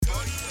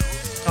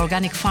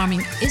organic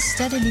farming is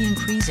steadily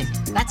increasing.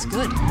 That's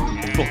good.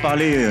 Pour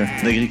parler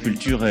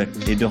d'agriculture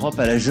et d'Europe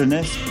à la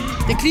jeunesse.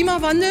 Der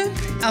Klimawandel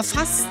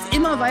erfasst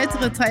immer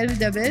weitere Teile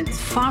der Welt.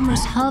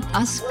 Farmers help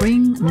us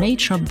bring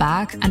nature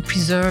back and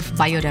preserve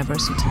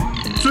biodiversity.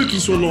 Ceux qui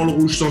sont dans le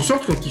rouge s'en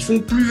sortent quand ils font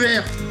plus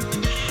vert.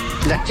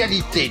 La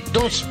qualité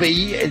dans ce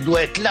pays, elle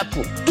doit être là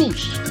pour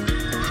tous.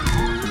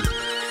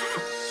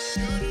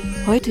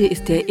 Heute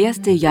ist der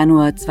 1.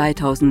 Januar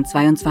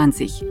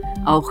 2022.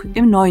 Auch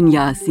im neuen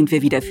Jahr sind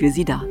wir wieder für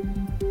Sie da.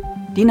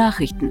 Die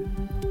Nachrichten.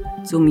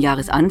 Zum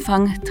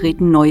Jahresanfang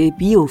treten neue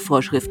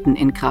Bio-Vorschriften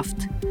in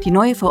Kraft. Die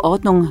neue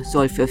Verordnung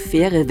soll für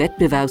faire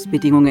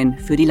Wettbewerbsbedingungen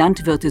für die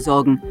Landwirte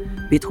sorgen,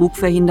 Betrug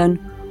verhindern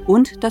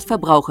und das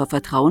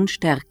Verbrauchervertrauen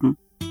stärken.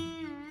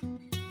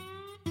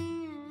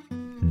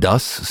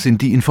 Das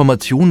sind die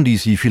Informationen, die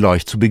Sie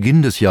vielleicht zu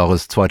Beginn des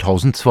Jahres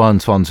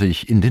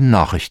 2022 in den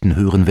Nachrichten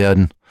hören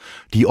werden.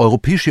 Die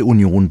Europäische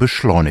Union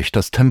beschleunigt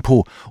das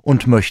Tempo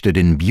und möchte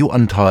den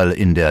Bioanteil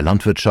in der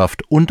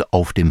Landwirtschaft und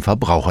auf dem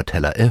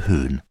Verbraucherteller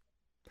erhöhen.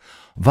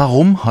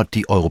 Warum hat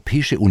die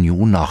Europäische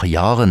Union nach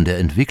Jahren der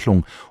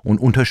Entwicklung und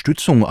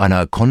Unterstützung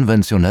einer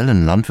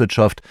konventionellen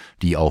Landwirtschaft,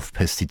 die auf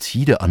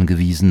Pestizide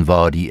angewiesen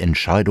war, die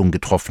Entscheidung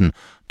getroffen,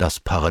 das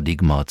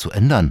Paradigma zu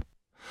ändern?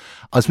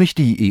 Als mich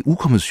die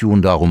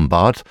EU-Kommission darum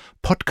bat,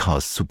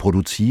 Podcasts zu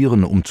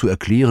produzieren, um zu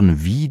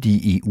erklären, wie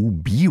die EU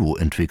Bio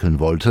entwickeln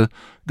wollte,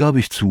 gab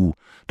ich zu,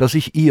 dass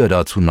ich eher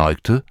dazu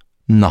neigte,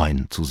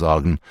 Nein zu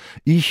sagen.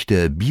 Ich,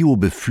 der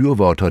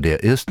Bio-Befürworter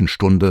der ersten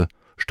Stunde,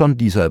 stand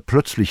dieser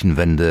plötzlichen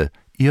Wende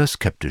eher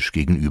skeptisch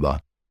gegenüber.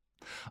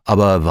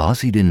 Aber war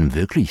sie denn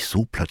wirklich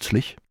so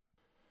plötzlich?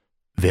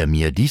 Wer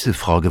mir diese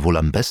Frage wohl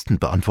am besten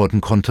beantworten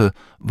konnte,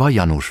 war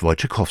Janusz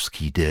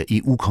Wojciechowski, der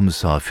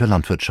EU-Kommissar für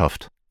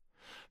Landwirtschaft.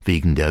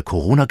 Wegen der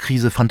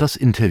Corona-Krise fand das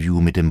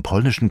Interview mit dem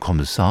polnischen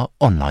Kommissar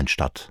online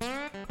statt.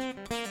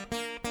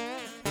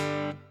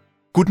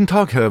 Guten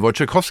Tag, Herr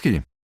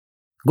Wojciechowski.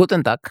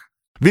 Guten Tag.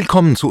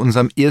 Willkommen zu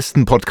unserem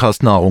ersten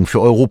Podcast Nahrung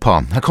für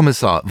Europa. Herr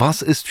Kommissar,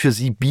 was ist für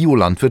Sie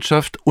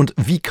Biolandwirtschaft und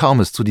wie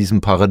kam es zu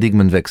diesem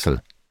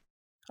Paradigmenwechsel?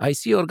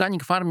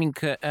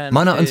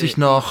 Meiner Ansicht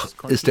nach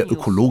ist der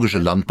ökologische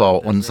Landbau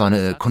und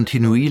seine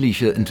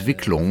kontinuierliche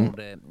Entwicklung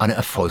eine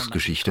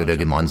Erfolgsgeschichte der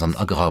gemeinsamen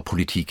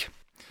Agrarpolitik.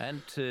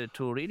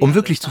 Um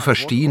wirklich zu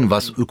verstehen,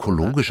 was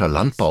ökologischer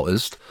Landbau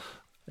ist,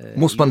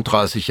 muss man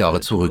 30 Jahre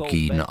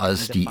zurückgehen,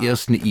 als die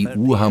ersten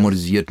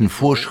EU-harmonisierten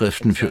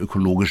Vorschriften für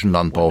ökologischen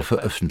Landbau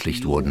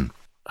veröffentlicht wurden.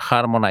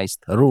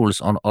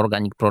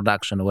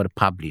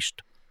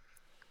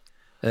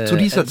 Zu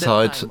dieser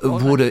Zeit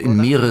wurde in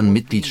mehreren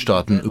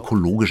Mitgliedstaaten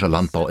ökologischer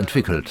Landbau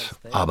entwickelt,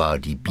 aber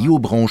die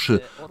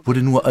Biobranche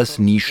wurde nur als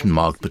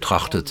Nischenmarkt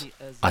betrachtet.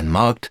 Ein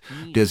Markt,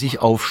 der sich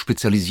auf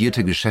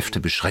spezialisierte Geschäfte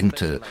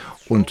beschränkte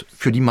und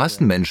für die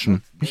meisten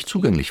Menschen nicht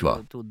zugänglich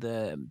war.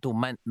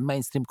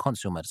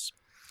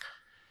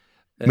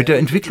 Mit der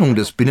Entwicklung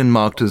des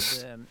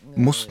Binnenmarktes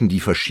mussten die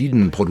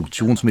verschiedenen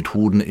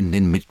Produktionsmethoden in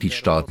den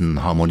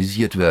Mitgliedstaaten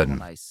harmonisiert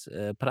werden.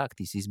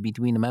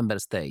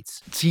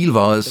 Ziel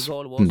war es,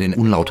 den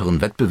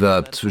unlauteren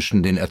Wettbewerb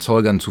zwischen den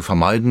Erzeugern zu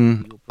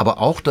vermeiden, aber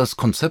auch das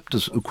Konzept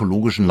des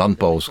ökologischen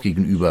Landbaus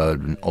gegenüber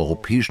den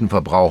europäischen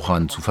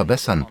Verbrauchern zu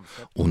verbessern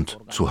und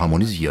zu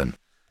harmonisieren.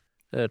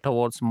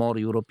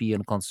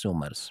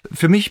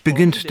 Für mich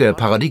beginnt der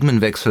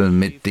Paradigmenwechsel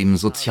mit dem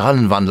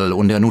sozialen Wandel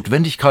und der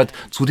Notwendigkeit,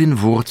 zu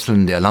den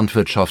Wurzeln der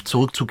Landwirtschaft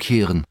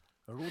zurückzukehren.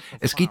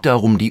 Es geht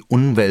darum, die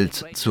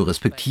Umwelt zu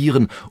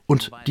respektieren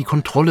und die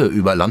Kontrolle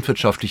über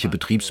landwirtschaftliche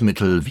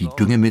Betriebsmittel wie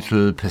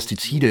Düngemittel,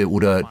 Pestizide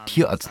oder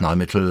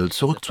Tierarzneimittel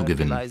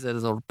zurückzugewinnen.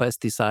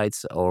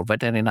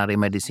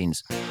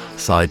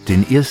 Seit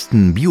den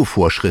ersten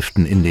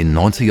Biovorschriften in den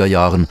 90er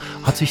Jahren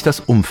hat sich das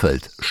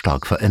Umfeld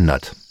stark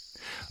verändert.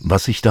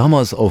 Was sich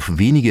damals auf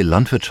wenige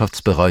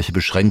Landwirtschaftsbereiche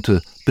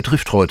beschränkte,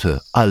 betrifft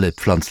heute alle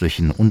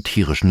pflanzlichen und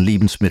tierischen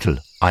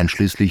Lebensmittel,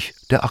 einschließlich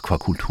der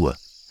Aquakultur.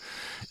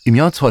 Im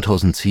Jahr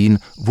 2010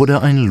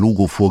 wurde ein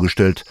Logo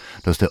vorgestellt,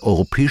 das der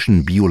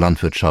europäischen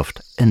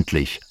Biolandwirtschaft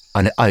endlich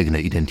eine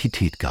eigene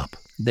Identität gab.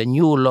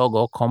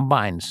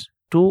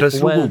 Das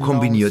Logo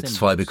kombiniert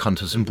zwei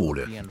bekannte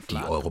Symbole, die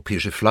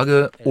europäische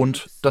Flagge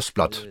und das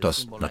Blatt,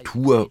 das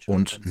Natur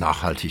und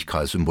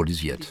Nachhaltigkeit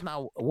symbolisiert.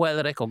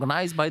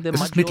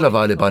 Es ist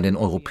mittlerweile bei den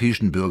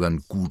europäischen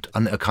Bürgern gut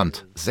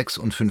anerkannt.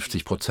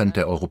 56%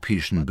 der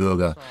europäischen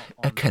Bürger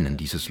erkennen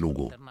dieses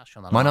Logo.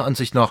 Meiner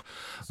Ansicht nach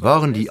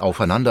waren die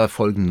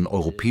aufeinanderfolgenden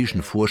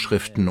europäischen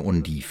Vorschriften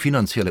und die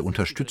finanzielle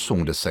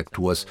Unterstützung des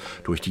Sektors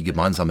durch die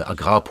gemeinsame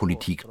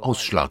Agrarpolitik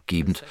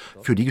ausschlaggebend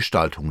für die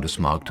Gestaltung des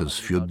Marktes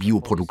für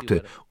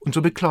Bioprodukte und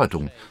zur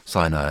Begleitung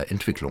seiner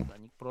Entwicklung.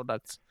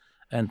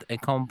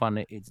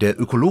 Der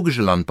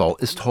ökologische Landbau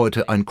ist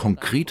heute ein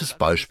konkretes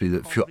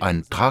Beispiel für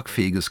ein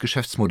tragfähiges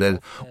Geschäftsmodell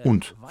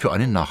und für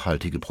eine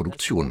nachhaltige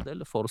Produktion.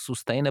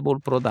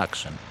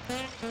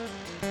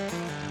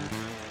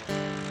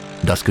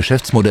 Das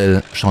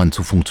Geschäftsmodell scheint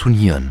zu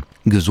funktionieren.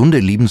 Gesunde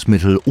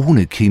Lebensmittel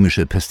ohne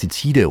chemische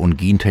Pestizide und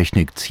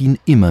Gentechnik ziehen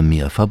immer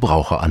mehr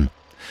Verbraucher an.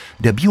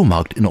 Der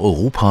Biomarkt in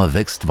Europa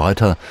wächst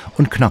weiter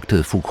und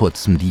knackte vor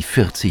kurzem die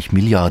 40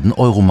 Milliarden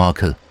Euro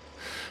Marke.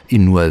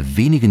 In nur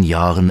wenigen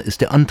Jahren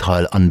ist der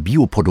Anteil an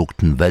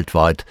Bioprodukten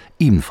weltweit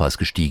ebenfalls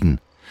gestiegen,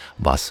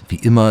 was wie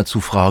immer zu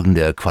Fragen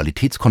der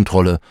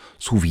Qualitätskontrolle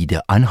sowie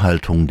der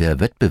Einhaltung der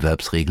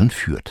Wettbewerbsregeln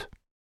führt.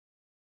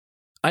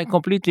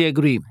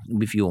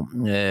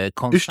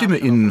 Ich stimme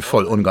Ihnen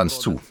voll und ganz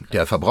zu.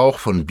 Der Verbrauch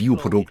von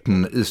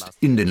Bioprodukten ist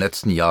in den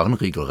letzten Jahren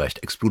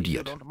regelrecht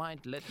explodiert.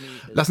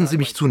 Lassen Sie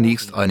mich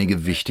zunächst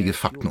einige wichtige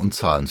Fakten und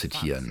Zahlen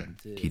zitieren,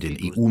 die den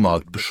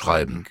EU-Markt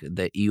beschreiben.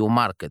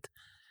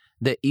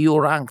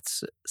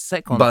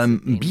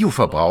 Beim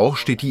Bioverbrauch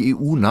steht die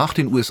EU nach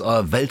den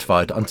USA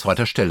weltweit an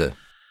zweiter Stelle.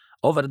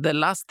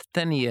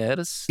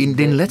 In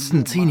den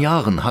letzten 10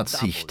 Jahren hat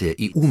sich der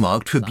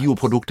EU-Markt für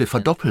Bioprodukte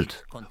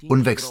verdoppelt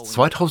und wächst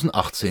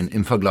 2018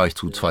 im Vergleich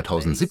zu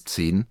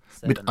 2017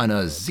 mit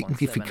einer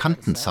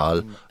signifikanten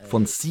Zahl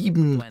von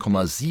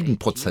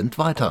 7,7%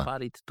 weiter,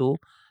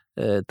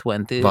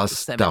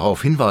 was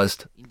darauf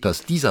hinweist,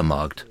 dass dieser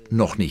Markt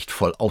noch nicht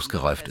voll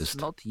ausgereift ist.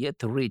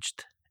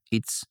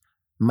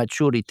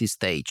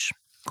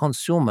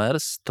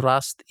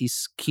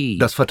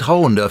 Das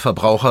Vertrauen der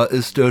Verbraucher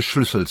ist der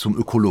Schlüssel zum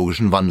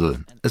ökologischen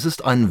Wandel. Es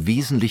ist ein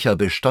wesentlicher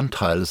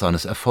Bestandteil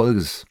seines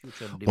Erfolges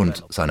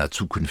und seiner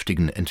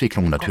zukünftigen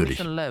Entwicklung natürlich.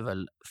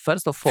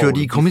 Für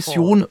die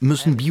Kommission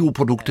müssen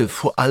Bioprodukte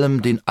vor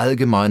allem den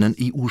allgemeinen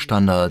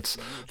EU-Standards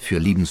für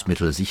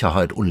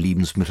Lebensmittelsicherheit und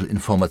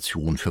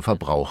Lebensmittelinformation für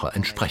Verbraucher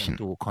entsprechen.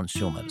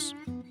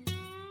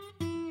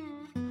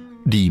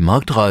 Die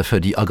Marktreife,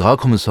 die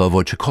Agrarkommissar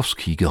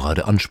Wojciechowski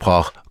gerade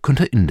ansprach,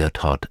 könnte in der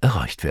Tat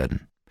erreicht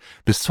werden.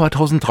 Bis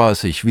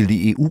 2030 will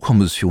die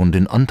EU-Kommission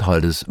den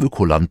Anteil des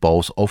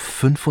Ökolandbaus auf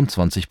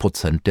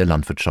 25% der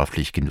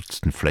landwirtschaftlich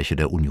genutzten Fläche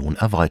der Union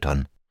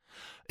erweitern.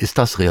 Ist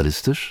das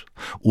realistisch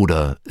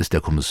oder ist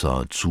der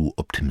Kommissar zu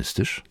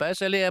optimistisch?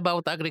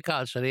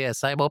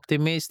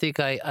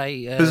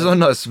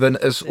 Besonders wenn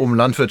es um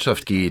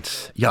Landwirtschaft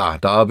geht. Ja,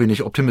 da bin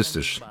ich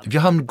optimistisch.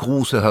 Wir haben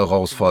große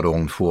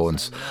Herausforderungen vor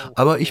uns.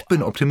 Aber ich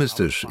bin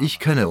optimistisch. Ich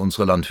kenne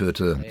unsere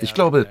Landwirte. Ich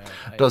glaube,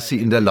 dass sie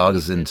in der Lage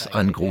sind,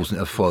 einen großen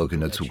Erfolg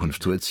in der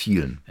Zukunft zu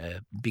erzielen.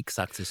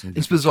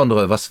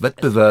 Insbesondere was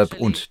Wettbewerb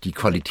und die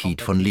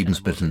Qualität von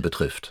Lebensmitteln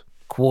betrifft.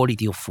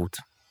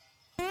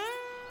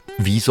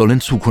 Wie soll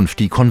in Zukunft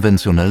die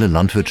konventionelle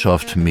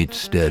Landwirtschaft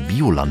mit der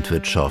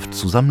Biolandwirtschaft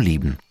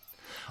zusammenleben?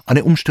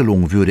 Eine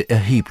Umstellung würde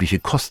erhebliche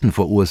Kosten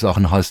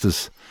verursachen, heißt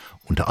es.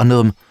 Unter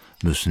anderem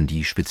müssen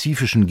die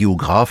spezifischen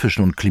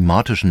geografischen und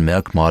klimatischen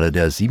Merkmale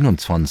der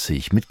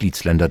 27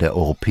 Mitgliedsländer der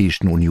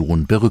Europäischen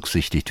Union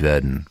berücksichtigt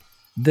werden.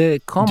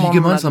 Die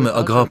gemeinsame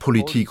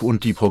Agrarpolitik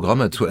und die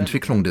Programme zur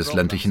Entwicklung des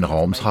ländlichen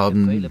Raums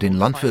haben den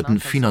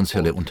Landwirten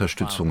finanzielle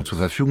Unterstützung zur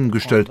Verfügung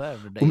gestellt,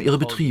 um ihre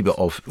Betriebe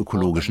auf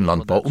ökologischen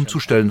Landbau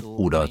umzustellen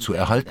oder zu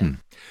erhalten.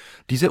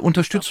 Diese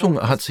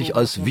Unterstützung hat sich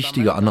als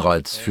wichtiger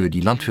Anreiz für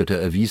die Landwirte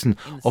erwiesen,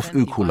 auf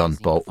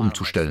Ökolandbau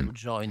umzustellen.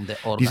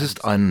 Dies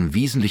ist ein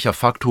wesentlicher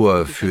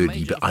Faktor für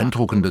die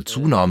beeindruckende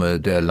Zunahme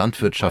der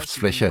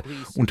Landwirtschaftsfläche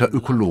unter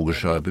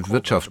ökologischer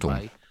Bewirtschaftung.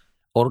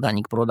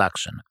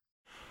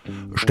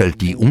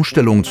 Stellt die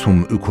Umstellung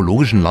zum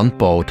ökologischen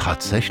Landbau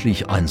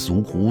tatsächlich ein so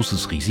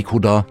großes Risiko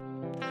dar?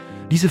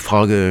 Diese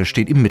Frage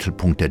steht im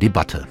Mittelpunkt der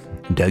Debatte.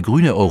 Der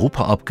grüne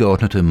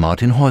Europaabgeordnete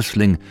Martin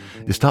Häusling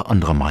ist da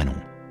anderer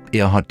Meinung.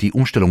 Er hat die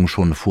Umstellung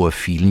schon vor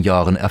vielen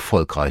Jahren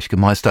erfolgreich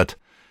gemeistert.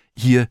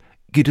 Hier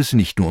geht es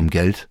nicht nur um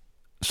Geld,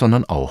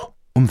 sondern auch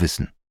um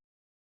Wissen.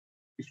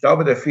 Ich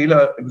glaube, der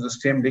Fehler im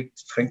System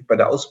fängt bei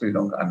der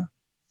Ausbildung an.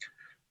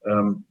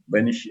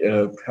 Ich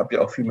habe ja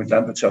auch viel mit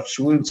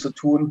Landwirtschaftsschulen zu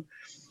tun.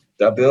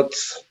 Da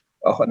wird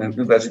auch an den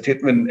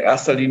Universitäten in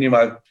erster Linie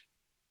mal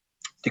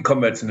die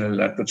konventionelle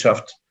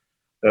Landwirtschaft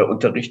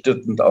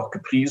unterrichtet und auch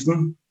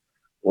gepriesen.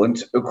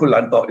 Und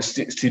Ökolandbau ist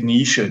die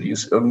Nische, die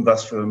ist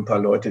irgendwas für ein paar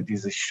Leute, die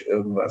sich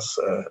irgendwas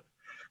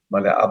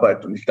mal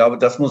erarbeiten. Und ich glaube,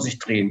 das muss sich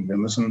drehen. Wir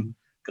müssen,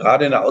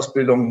 gerade in der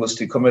Ausbildung, muss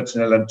die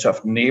konventionelle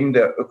Landwirtschaft neben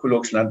der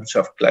ökologischen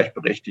Landwirtschaft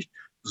gleichberechtigt,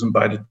 müssen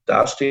beide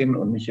dastehen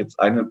und nicht jetzt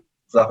eine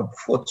Sache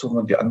bevorzugen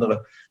und die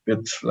andere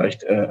wird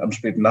vielleicht am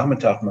späten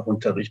Nachmittag noch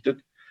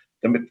unterrichtet,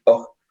 damit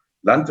auch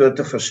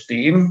Landwirte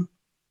verstehen,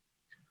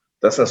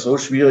 dass das so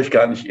schwierig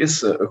gar nicht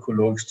ist,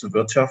 ökologisch zu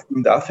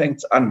wirtschaften. Da fängt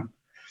es an.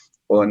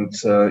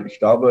 Und ich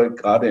glaube,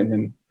 gerade in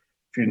den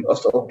vielen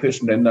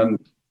osteuropäischen Ländern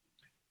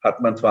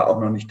hat man zwar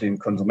auch noch nicht den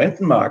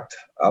Konsumentenmarkt,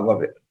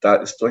 aber da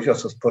ist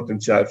durchaus das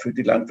Potenzial für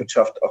die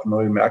Landwirtschaft, auch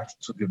neue Märkte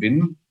zu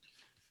gewinnen.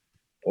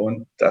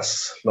 Und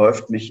das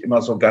läuft nicht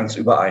immer so ganz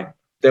überein.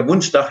 Der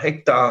Wunsch nach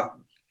Hektar,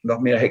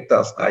 noch mehr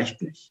Hektars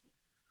reicht nicht,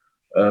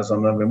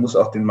 sondern wir müssen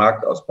auch den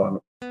Markt ausbauen.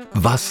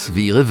 Was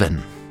wäre,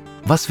 wenn?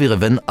 Was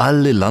wäre, wenn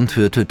alle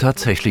Landwirte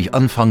tatsächlich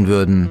anfangen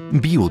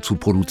würden, Bio zu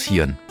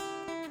produzieren?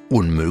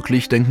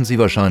 Unmöglich, denken Sie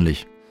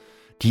wahrscheinlich.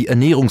 Die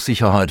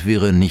Ernährungssicherheit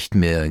wäre nicht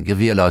mehr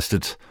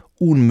gewährleistet.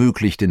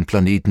 Unmöglich, den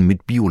Planeten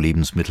mit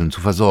Bio-Lebensmitteln zu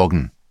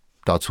versorgen.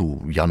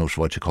 Dazu Janusz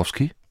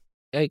Wojciechowski.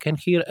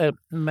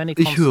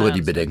 Ich höre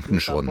die Bedenken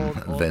schon.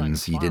 Wenn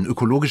Sie den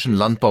ökologischen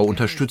Landbau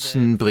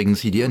unterstützen, bringen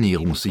Sie die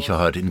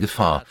Ernährungssicherheit in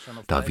Gefahr,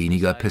 da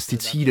weniger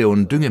Pestizide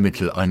und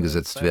Düngemittel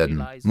eingesetzt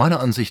werden. Meiner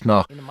Ansicht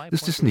nach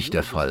ist es nicht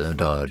der Fall,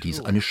 da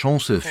dies eine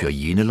Chance für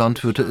jene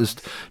Landwirte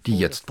ist, die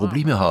jetzt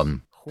Probleme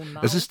haben.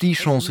 Es ist die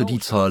Chance, die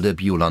Zahl der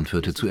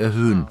Biolandwirte zu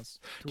erhöhen.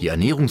 Die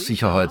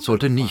Ernährungssicherheit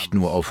sollte nicht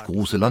nur auf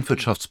große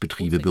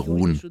Landwirtschaftsbetriebe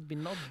beruhen.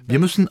 Wir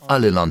müssen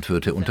alle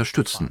Landwirte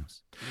unterstützen.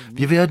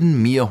 Wir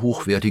werden mehr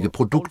hochwertige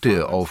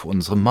Produkte auf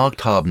unserem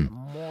Markt haben.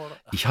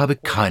 Ich habe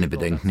keine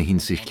Bedenken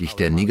hinsichtlich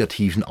der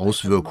negativen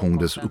Auswirkungen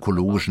des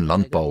ökologischen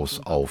Landbaus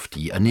auf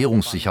die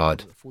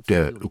Ernährungssicherheit.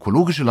 Der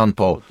ökologische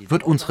Landbau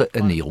wird unsere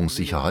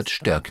Ernährungssicherheit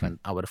stärken.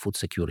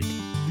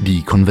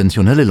 Die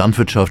konventionelle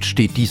Landwirtschaft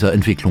steht dieser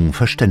Entwicklung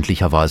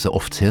verständlicherweise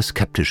oft sehr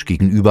skeptisch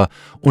gegenüber,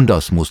 und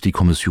das muss die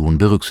Kommission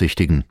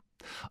berücksichtigen.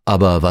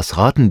 Aber was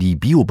raten die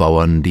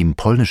Biobauern dem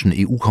polnischen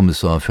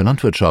EU-Kommissar für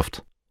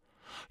Landwirtschaft?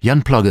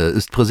 Jan Plagge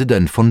ist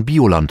Präsident von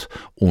Bioland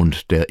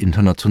und der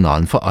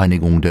Internationalen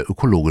Vereinigung der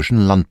ökologischen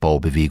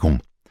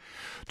Landbaubewegung.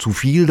 Zu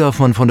viel darf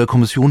man von der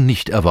Kommission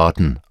nicht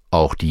erwarten.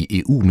 Auch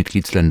die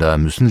EU-Mitgliedsländer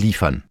müssen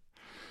liefern.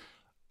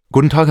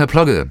 Guten Tag, Herr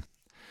Plagge.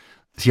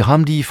 Sie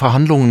haben die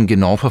Verhandlungen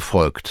genau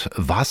verfolgt.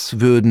 Was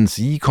würden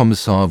Sie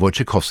Kommissar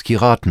Wojciechowski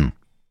raten?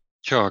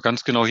 Tja,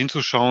 ganz genau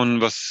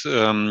hinzuschauen, was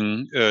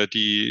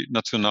die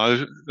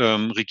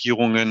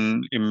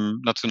Nationalregierungen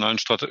im nationalen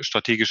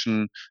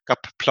strategischen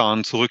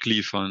GAP-Plan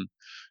zurückliefern.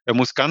 Er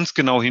muss ganz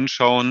genau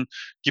hinschauen,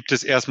 gibt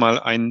es erstmal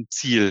ein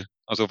Ziel?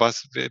 Also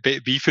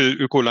wie viel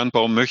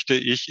Ökolandbau möchte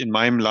ich in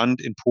meinem Land,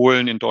 in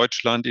Polen, in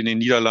Deutschland, in den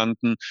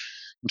Niederlanden,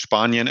 in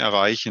Spanien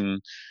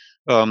erreichen?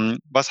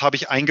 Was habe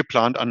ich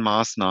eingeplant an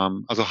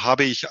Maßnahmen? Also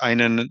habe ich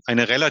eine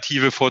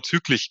relative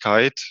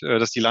Vorzüglichkeit,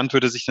 dass die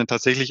Landwirte sich dann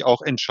tatsächlich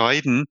auch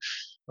entscheiden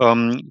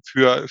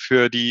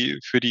für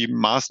die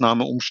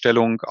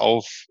Maßnahmeumstellung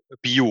auf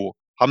Bio?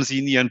 Haben Sie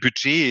in Ihrem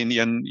Budget,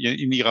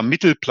 in Ihrer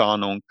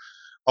Mittelplanung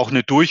auch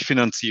eine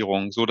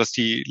Durchfinanzierung, so dass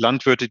die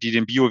Landwirte, die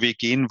den Bioweg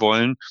gehen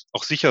wollen,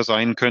 auch sicher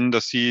sein können,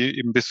 dass sie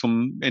eben bis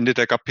zum Ende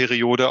der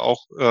GAP-Periode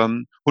auch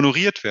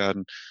honoriert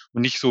werden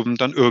und nicht so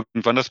dann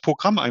irgendwann das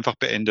Programm einfach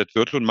beendet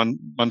wird und man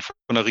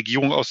von der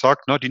Regierung aus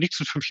sagt, na, die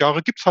nächsten 5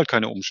 Jahre gibt's halt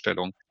keine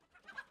Umstellung.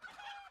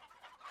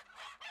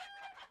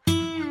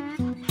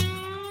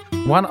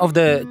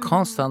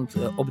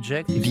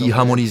 Die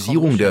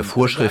Harmonisierung der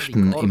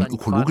Vorschriften im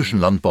ökologischen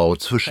Landbau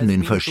zwischen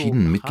den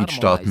verschiedenen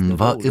Mitgliedstaaten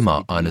war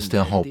immer eines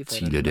der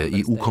Hauptziele der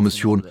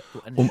EU-Kommission,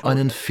 um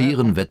einen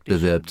fairen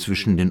Wettbewerb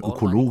zwischen den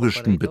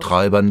ökologischen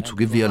Betreibern zu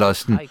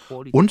gewährleisten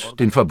und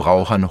den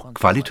Verbrauchern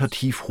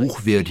qualitativ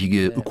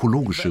hochwertige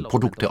ökologische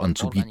Produkte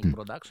anzubieten.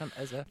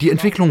 Die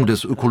Entwicklung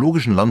des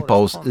ökologischen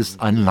Landbaus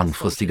ist ein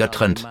langfristiger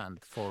Trend.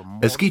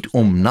 Es geht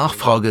um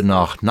Nachfrage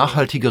nach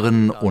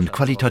nachhaltigeren und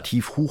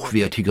qualitativ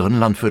hochwertigeren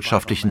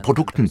landwirtschaftlichen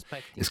Produkten.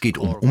 Es geht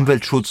um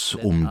Umweltschutz,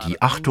 um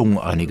die Achtung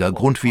einiger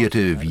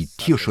Grundwerte wie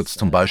Tierschutz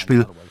zum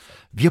Beispiel.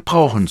 Wir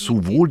brauchen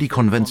sowohl die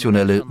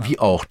konventionelle wie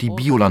auch die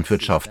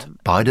Biolandwirtschaft.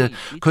 Beide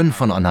können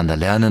voneinander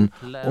lernen,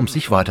 um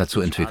sich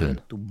weiterzuentwickeln.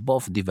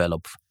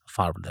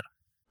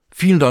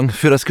 Vielen Dank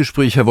für das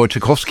Gespräch, Herr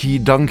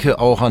Wojciechowski. Danke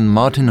auch an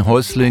Martin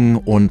Häusling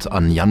und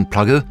an Jan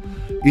Plagge.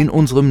 In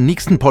unserem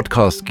nächsten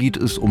Podcast geht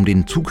es um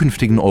den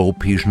zukünftigen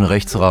europäischen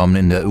Rechtsrahmen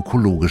in der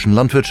ökologischen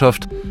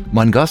Landwirtschaft.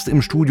 Mein Gast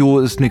im Studio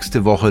ist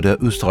nächste Woche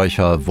der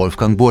Österreicher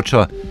Wolfgang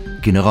Burtscher,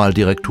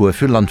 Generaldirektor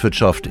für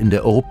Landwirtschaft in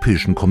der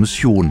Europäischen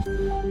Kommission.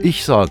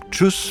 Ich sage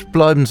Tschüss,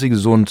 bleiben Sie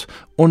gesund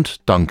und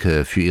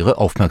danke für Ihre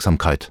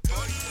Aufmerksamkeit.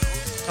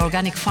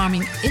 Organic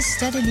farming is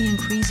steadily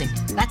increasing.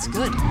 That's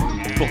good.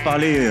 Pour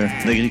parler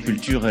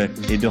d'agriculture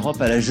et d'Europe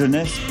à la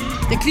jeunesse.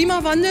 Der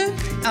Klimawandel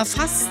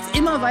erfasst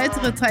immer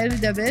weitere Teile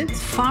der Welt.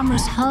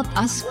 Farmers help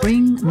us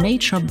bring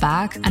nature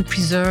back and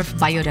preserve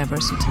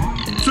biodiversity.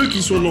 Ceux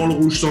qui sont dans le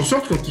rouge s'en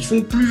sortent quand ils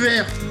font plus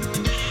vert.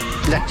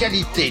 La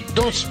qualité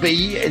dans ce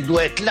pays, elle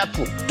doit être là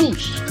pour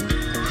tous.